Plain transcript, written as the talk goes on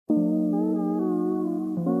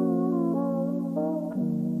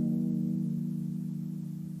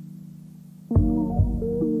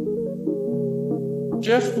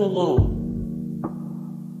Jeff Malone.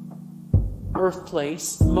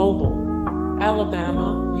 Birthplace, Mobile,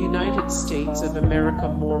 Alabama, United States of America.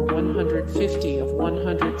 More 150 of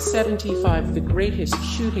 175 the greatest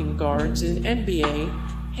shooting guards in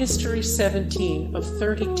NBA history. 17 of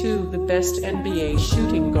 32 the best NBA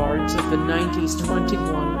shooting guards of the 90s.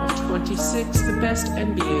 21 of 26 the best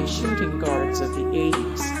NBA shooting guards of the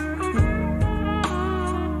 80s.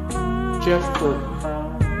 Jeff Burton.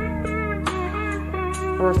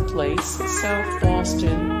 Birthplace, South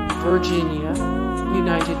Boston, Virginia,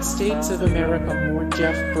 United States of America. More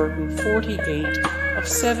Jeff Burton. 48 of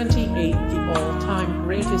 78 the all-time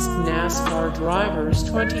greatest NASCAR drivers.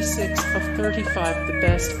 26 of 35 the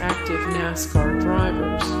best active NASCAR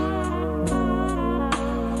drivers.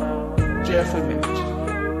 Jeff Emmett.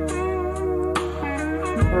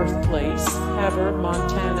 Birthplace, Havre,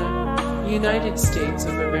 Montana, United States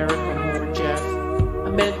of America. More Jeff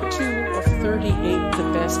Emmett. 2 of 38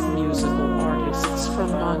 the best musical artists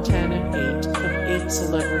from Montana. 8 of 8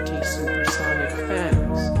 celebrity supersonic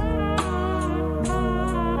fans.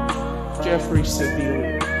 Jeffrey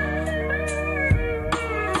Sibilia.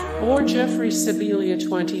 Or Jeffrey Sibilia.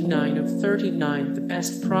 29 of 39 the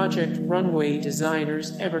best Project Runway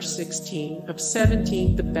designers ever. 16 of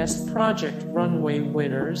 17 the best Project Runway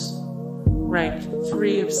winners. Ranked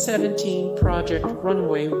 3 of 17 Project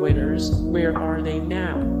Runway winners. Where are they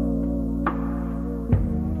now?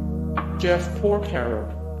 Jeff Porcaro.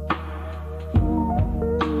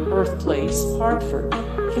 Birthplace, Hartford,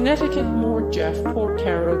 Connecticut. More Jeff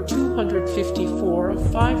Porcaro. 254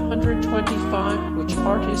 of 525 which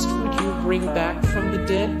artist would you bring back from the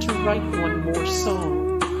dead to write one more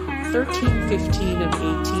song? 13 15 of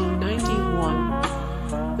 1891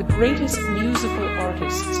 the greatest musical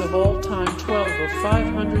artists of all time. 12 of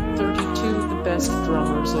 532 the best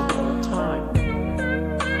drummers of all time.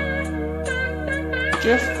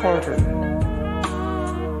 Jeff Carter.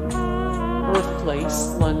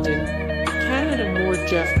 Birthplace, London, Canada. More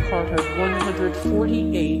Jeff Carter.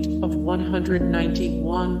 148 of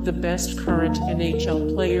 191 the best current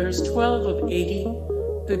NHL players. 12 of 80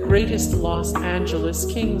 the greatest Los Angeles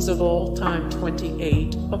Kings of all time.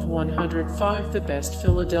 28 of 105 the best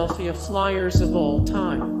Philadelphia Flyers of all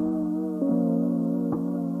time.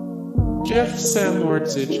 Jeff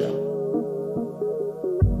Samorzija.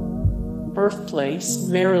 Birthplace,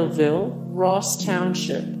 Merrillville, Ross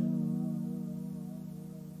Township.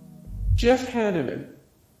 Jeff Hanneman.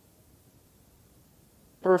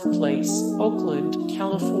 Birthplace, Oakland,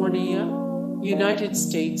 California, United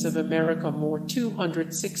States of America. More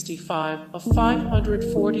 265 of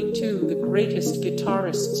 542 the greatest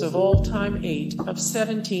guitarists of all time. 8 of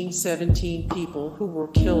 17 people who were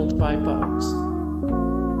killed by bugs.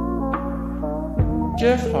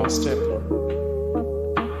 Jeff Hostetler.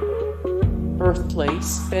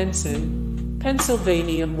 Birthplace, Benson,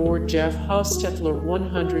 Pennsylvania. More Jeff Hostetler.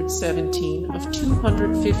 117 of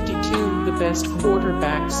 252 the best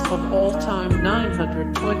quarterbacks of all time.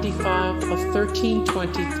 925 of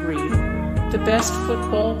 1323 the best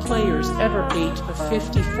football players ever. 8 of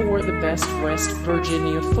 54 the best West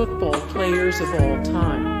Virginia football players of all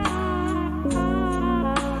time.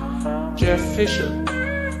 Jeff Fisher.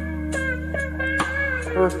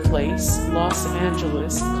 Birthplace, Los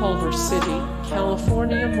Angeles, Culver City,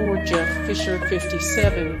 California. More Jeff Fisher.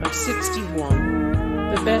 57 of 61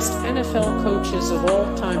 the best NFL coaches of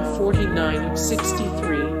all time. 49 of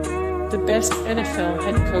 63 the best NFL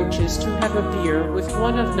head coaches to have a beer with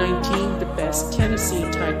one. of 19 the best Tennessee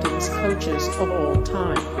Titans coaches of all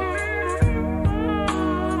time.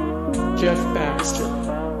 Jeff Baxter.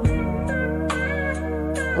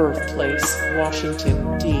 Birthplace,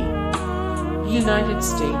 Washington, D. United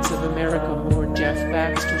States of America. More Jeff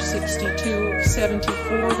Baxter. 62 of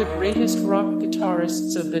 74 the greatest rock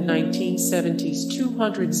guitarists of the 1970s.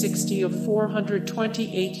 260 of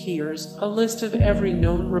 428 here's a list of every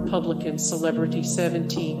known Republican celebrity.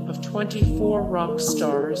 17 of 24 rock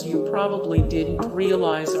stars you probably didn't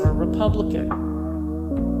realize are Republican.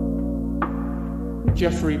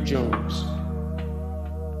 Jeffrey Jones.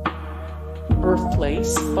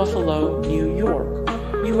 Birthplace, Buffalo, New York,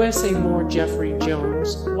 USA. More Jeffrey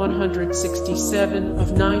Jones. 167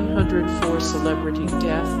 of 904 celebrity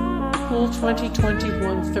death pool.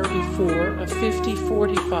 2021 34 of 50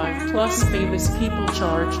 45 plus famous people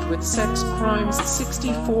charged with sex crimes.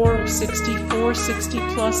 64 of 64 60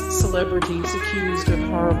 plus celebrities accused of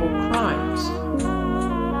horrible crimes.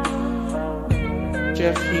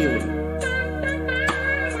 Jeff Healey.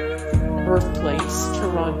 Birthplace,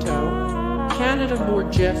 Toronto, Canada, more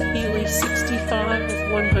Jeff Healey, 65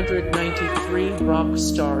 of 193 rock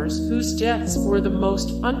stars whose deaths were the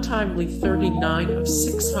most untimely, 39 of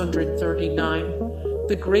 639.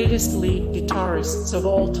 The greatest lead guitarists of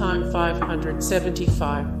all time,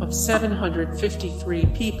 575 of 753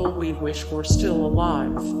 people we wish were still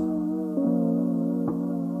alive.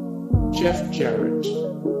 Jeff Jarrett.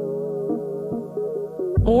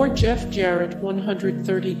 Or Jeff Jarrett,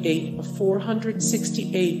 138 of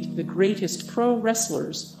 468, the greatest pro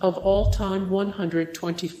wrestlers of all time,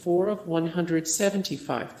 124 of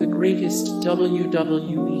 175, the greatest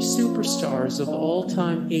WWE superstars of all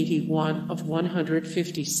time, 81 of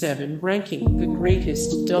 157, ranking the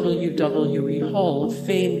greatest WWE Hall of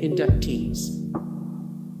Fame inductees.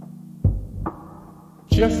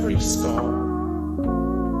 Jeffrey Wright.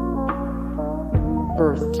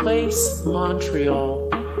 Birthplace, Montreal,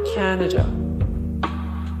 Canada.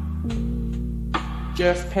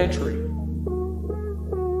 Jeff Petrie.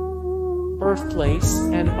 Birthplace,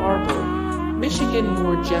 Ann Arbor, Michigan,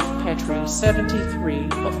 more Jeff Petrie, 73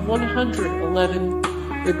 of 111,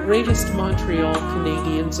 the greatest Montreal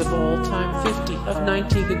Canadiens of all time, 50 of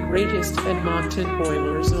 90, the greatest Edmonton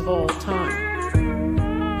Oilers of all time.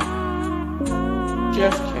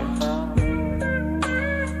 Jeff Kent.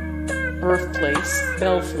 Birthplace,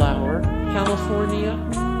 Bellflower, California,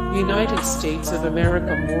 United States of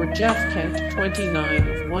America, more Jeff Kent, 29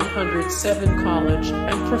 of 107, college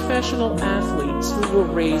and professional athletes who were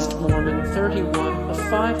raised Mormon, 31 of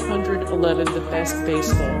 511, the best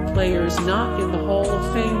baseball players not in the Hall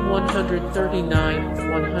of Fame, 139 of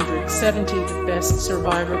 170, the best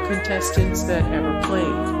Survivor contestants that ever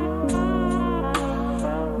played.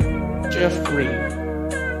 Jeff Green.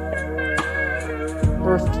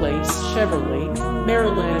 Birthplace, Cheverly,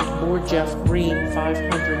 Maryland, more Jeff Green,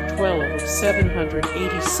 512 of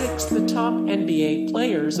 786, the top NBA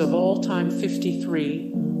players of all time,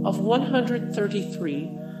 53 of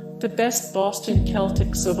 133, the best Boston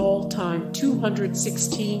Celtics of all time,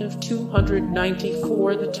 216 of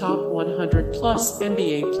 294, the top 100 plus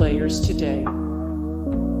NBA players today.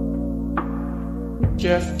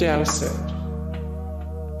 Jeff Dowsett.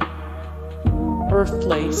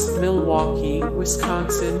 Birthplace, Milwaukee,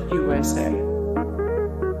 Wisconsin, USA.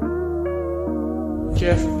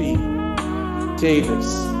 Jeff B.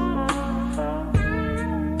 Davis.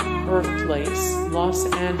 Birthplace, Los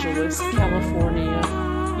Angeles, California,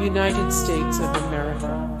 United States of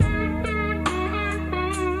America.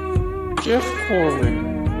 Jeff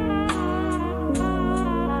Corwin.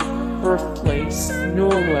 Birthplace,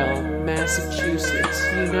 Norwell, Massachusetts,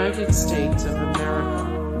 United States of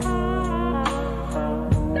America.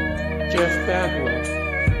 Jeff Bagwell.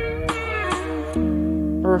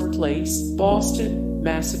 Birthplace, Boston,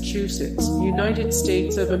 Massachusetts, United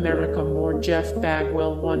States of America, more Jeff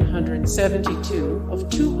Bagwell, 172 of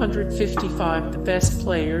 255, the best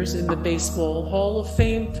players in the Baseball Hall of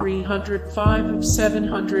Fame, 305 of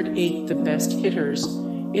 708, the best hitters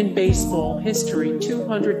in baseball history,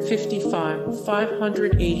 255 of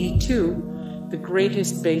 582, the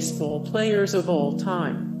greatest baseball players of all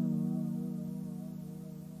time.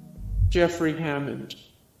 Jeffrey Hammond.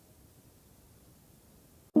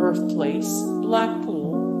 Birthplace,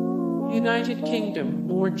 Blackpool, United Kingdom,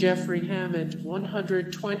 more Jeffrey Hammond,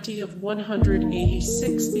 120 of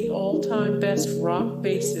 186, the all-time best rock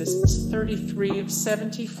bassists, 33 of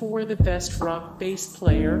 74, the best rock bass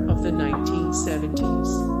player of the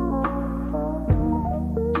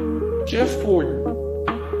 1970s. Jeff Gordon.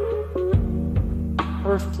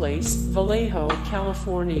 Birthplace, Vallejo,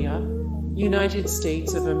 California, United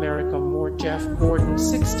States of America, more Jeff Gordon,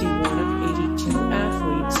 61 of 82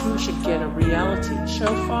 athletes who should get a reality show,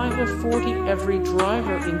 5 of 40, every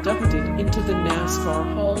driver inducted into the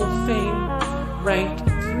NASCAR Hall of Fame, ranked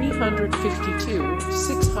 352 of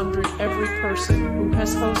 600, every person who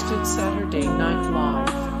has hosted Saturday Night Live.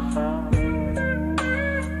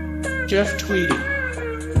 Jeff Tweedy.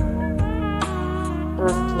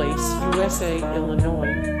 Birthplace, USA,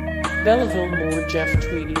 Illinois, Belleville, more Jeff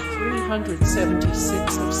Tweedy,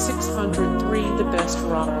 376 of 603, the best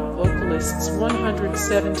rock vocalists,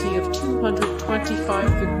 170 of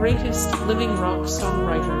 225, the greatest living rock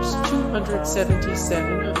songwriters,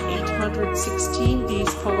 277 of 816,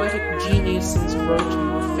 these poetic geniuses wrote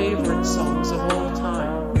your favorite songs of all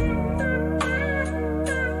time.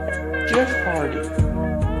 Jeff Hardy.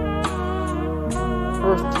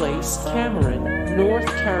 Birthplace, Cameron, North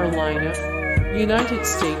Carolina, United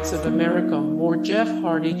States of America, more Jeff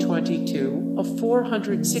Hardy, 22 of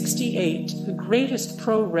 468, the greatest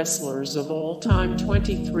pro wrestlers of all time,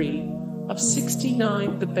 23 of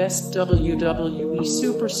 69, the best WWE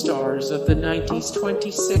superstars of the 90s.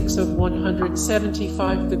 26 of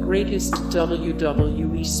 175, the greatest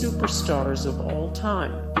WWE superstars of all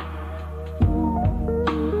time.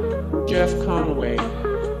 Jeff Conaway.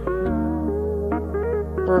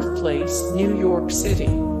 Birthplace, New York City.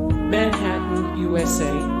 Manhattan,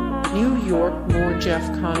 USA. New York. More Jeff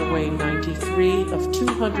Conaway. 93 of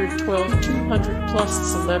 212,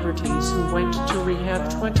 200-plus celebrities who went to rehab.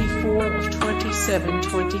 24 of 27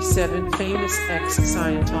 famous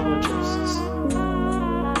ex-Scientologists.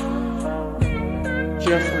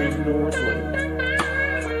 Jeffrey Nordland.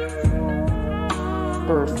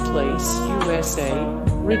 Birthplace, USA.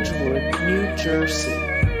 Ridgewood, New Jersey.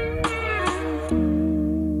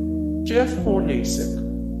 Jeff Hornacek.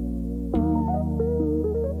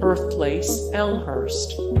 Birthplace,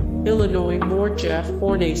 Elmhurst, Illinois. More Jeff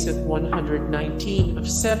Hornacek. 119 of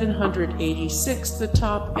 786, the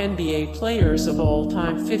top NBA players of all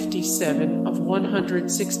time. 57 of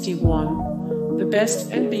 161, the best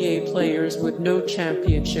NBA players with no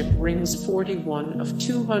championship rings. 41 of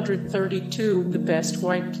 232, the best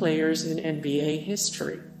white players in NBA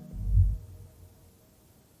history.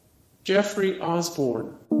 Jeffrey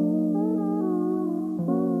Osborne.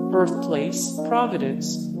 Birthplace,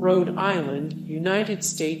 Providence, Rhode Island, United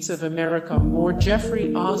States of America. More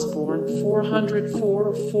Jeffrey Osborne. 404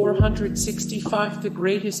 of 465, the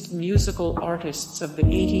greatest musical artists of the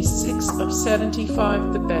 80s. 6 of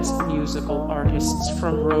 75, the best musical artists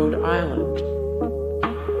from Rhode Island.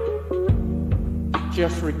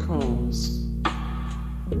 Jeffrey Combs.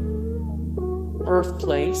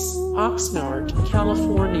 Birthplace, Oxnard,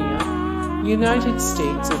 California, United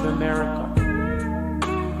States of America.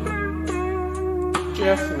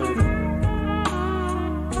 Jeff Lynne.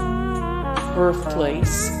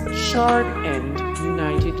 Birthplace, Shard End,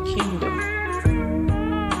 United Kingdom.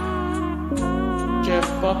 Jeff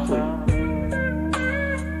Buckley.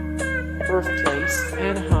 Birthplace,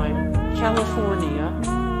 Anaheim, California,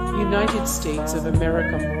 United States of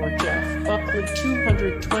America. More Jeff Buckley.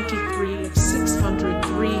 223 of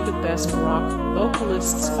 603, the best rock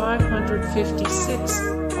vocalists. 556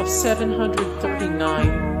 of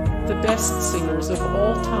 739, the best singers of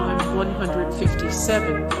all time.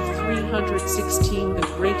 157 of 316, the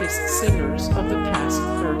greatest singers of the past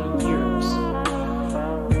 30 years.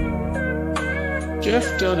 Jeff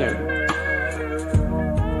Dunham.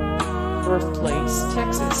 Birthplace,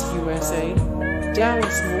 Texas, USA.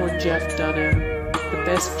 Dallas. More Jeff Dunham. The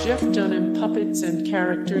best Jeff Dunham puppets and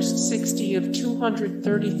characters. 60 of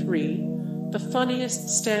 233. The funniest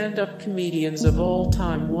stand-up comedians of all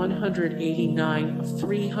time. 189 of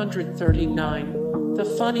 339. The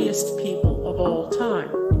funniest people of all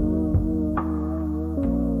time.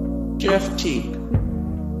 Jeff Teague.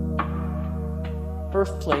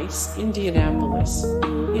 Birthplace, Indianapolis,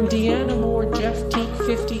 Indiana. More Jeff Teague.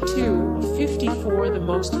 52 of 54, the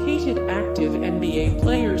most hated active NBA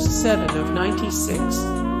players. 7 of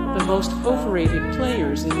 96. The most overrated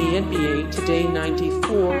players in the NBA today.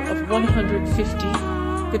 94 of 150,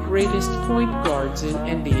 the greatest point guards in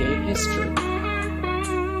NBA history.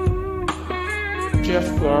 Jeff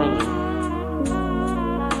Garlin.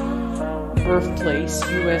 Birthplace,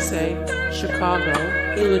 USA, Chicago,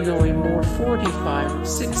 Illinois. More 45 of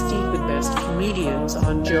 60, the best comedians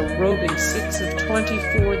on Joe Rogan. 6 of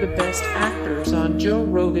 24, the best actors on Joe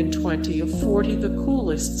Rogan. 20 of 40, the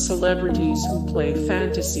coolest celebrities who play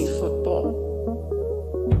fantasy football.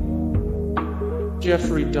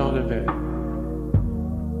 Jeffrey Donovan.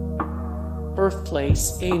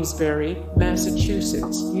 Birthplace, Amesbury,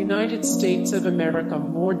 Massachusetts, United States of America.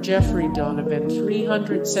 More Jeffrey Donovan.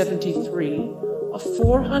 373 of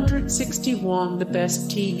 461, the best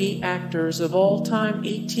TV actors of all time.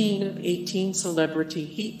 18 of 18, celebrity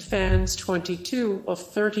Heat fans. 22 of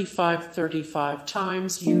 35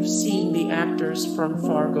 times you've seen the actors from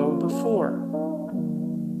Fargo before.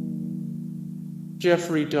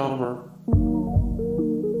 Jeffrey Dahmer.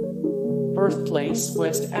 Birthplace,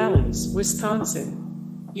 West Allis, Wisconsin,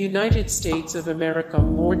 United States of America.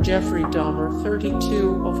 More Jeffrey Dahmer.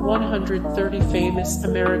 32 of 130, famous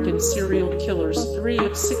American serial killers. 3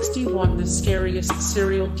 of 61, the scariest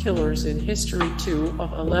serial killers in history. 2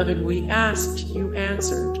 of 11, we asked, you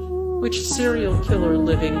answered. Which serial killer,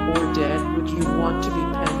 living or dead, would you want to be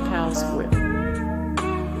pen pals with?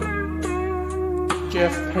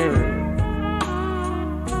 Jeff Perry.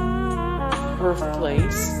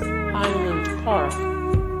 Birthplace, Highland Park,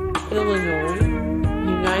 Illinois,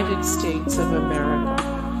 United States of America.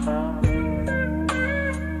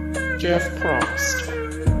 Jeff Probst.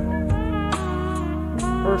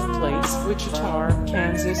 Birthplace, Wichita,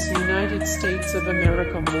 Kansas, United States of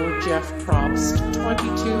America. More Jeff Probst,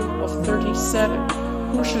 22 of 37,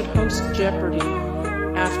 who should host Jeopardy!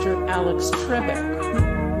 After Alex Trebek,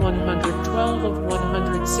 112 of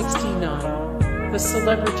 169. The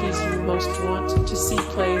celebrities you most want to see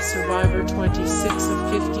play Survivor. 26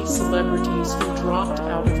 of 50 celebrities who dropped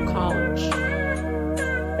out of college.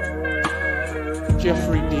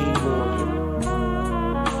 Jeffrey Dean Morgan.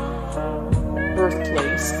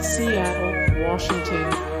 Birthplace, Seattle, Washington,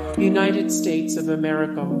 United States of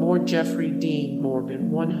America. More Jeffrey Dean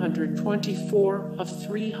Morgan, 124 of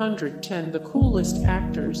 310. The coolest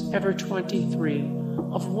actors ever. 23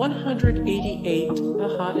 of 188.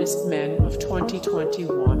 The hottest men of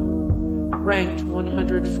 2021. Ranked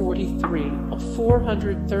 143 of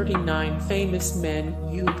 439 famous men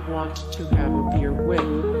you'd want to have a beer with.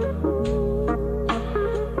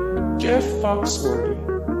 Jeff Foxworthy.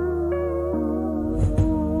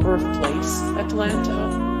 Birthplace, Atlanta,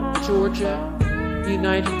 Georgia,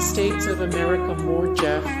 United States of America. More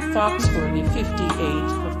Jeff Foxworthy, 58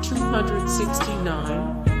 of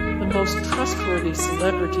 269. The most trustworthy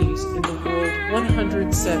celebrities in the world.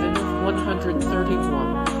 107 of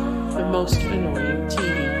 131. The most annoying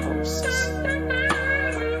TV hosts.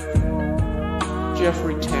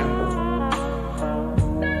 Jeffrey Tambor.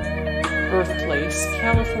 Birthplace,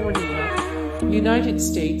 California, United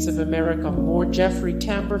States of America. More Jeffrey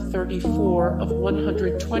Tambor, 34 of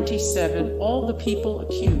 127. All the people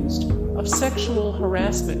accused of sexual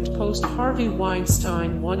harassment post Harvey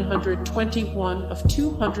Weinstein. 121 of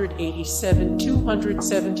 287.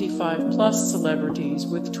 275 plus celebrities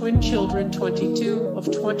with twin children. 22 of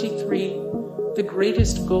 23. The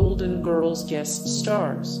greatest Golden Girls guest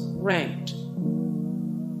stars. Ranked.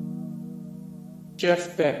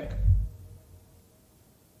 Jeff Beck.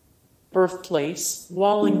 Birthplace,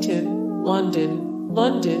 Wallington,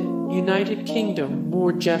 London, United Kingdom.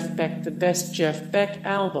 More Jeff Beck. The best Jeff Beck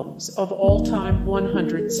albums of all time.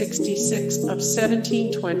 166 of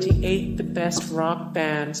 1728. The best rock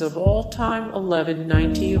bands of all time.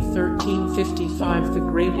 1190 of 1355. The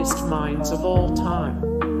greatest minds of all time.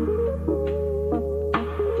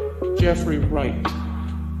 Jeffrey Wright.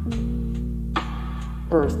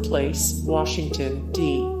 Birthplace, Washington,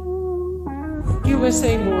 D.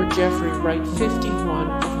 USA. More Jeffrey Wright, 51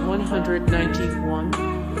 of 191.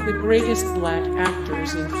 The greatest black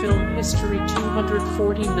actors in film history.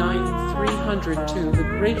 249 of 302. The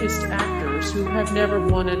greatest actors who have never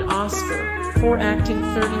won an Oscar for acting.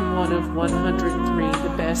 31 of 103.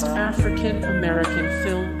 The best African American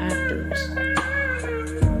film actors.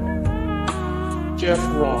 Jeff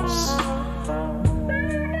Ross.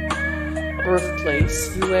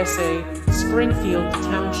 Birthplace, USA, Springfield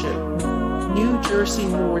Township, New Jersey.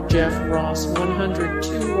 More Jeff Ross,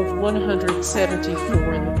 102 of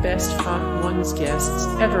 174. And the best Hot Ones guests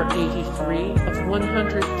ever. 83 of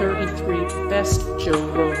 133. Best Joe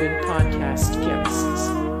Rogan podcast guests.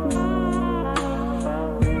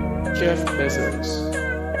 Jeff Bezos.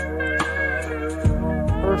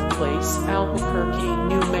 Birthplace, Albuquerque,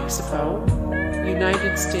 New Mexico,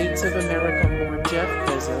 United States of America. More Jeff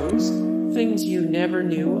Bezos. Things you never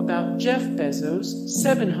knew about Jeff Bezos.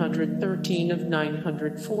 713 of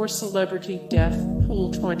 904. Celebrity death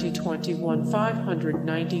pool 2021.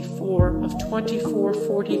 594 of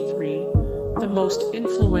 2443. The most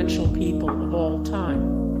influential people of all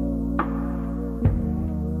time.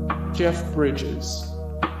 Jeff Bridges.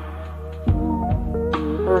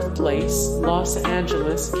 Birthplace, Los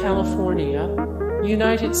Angeles, California,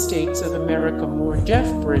 United States of America. More Jeff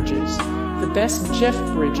Bridges. The best Jeff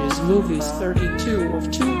Bridges movies. 32 of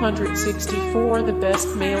 264. The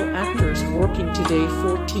best male actors working today.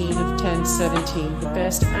 14 of 1017. The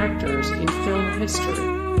best actors in film history.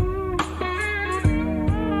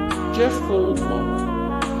 Jeff Goldblum.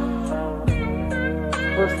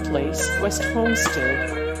 Birthplace, West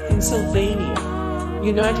Homestead, Pennsylvania,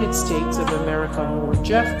 United States of America. More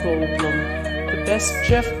Jeff Goldblum. The best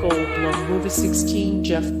Jeff Goldblum movie. 16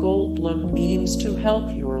 Jeff Goldblum memes to help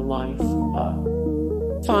your life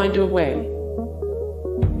find a way.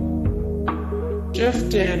 Jeff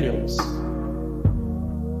Daniels.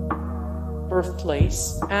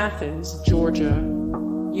 Birthplace, Athens, Georgia,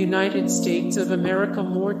 United States of America.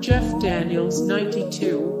 More Jeff Daniels,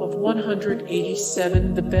 92 of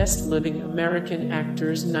 187. The best living American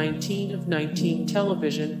actors. 19 of 19.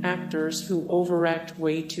 Television actors who overact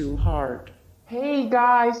way too hard. Hey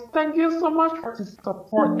guys, thank you so much for the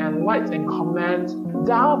support and likes and comments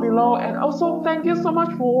down below, and also thank you so much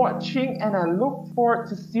for watching, and I look forward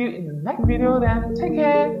to see you in the next video. Then take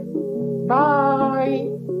care, bye.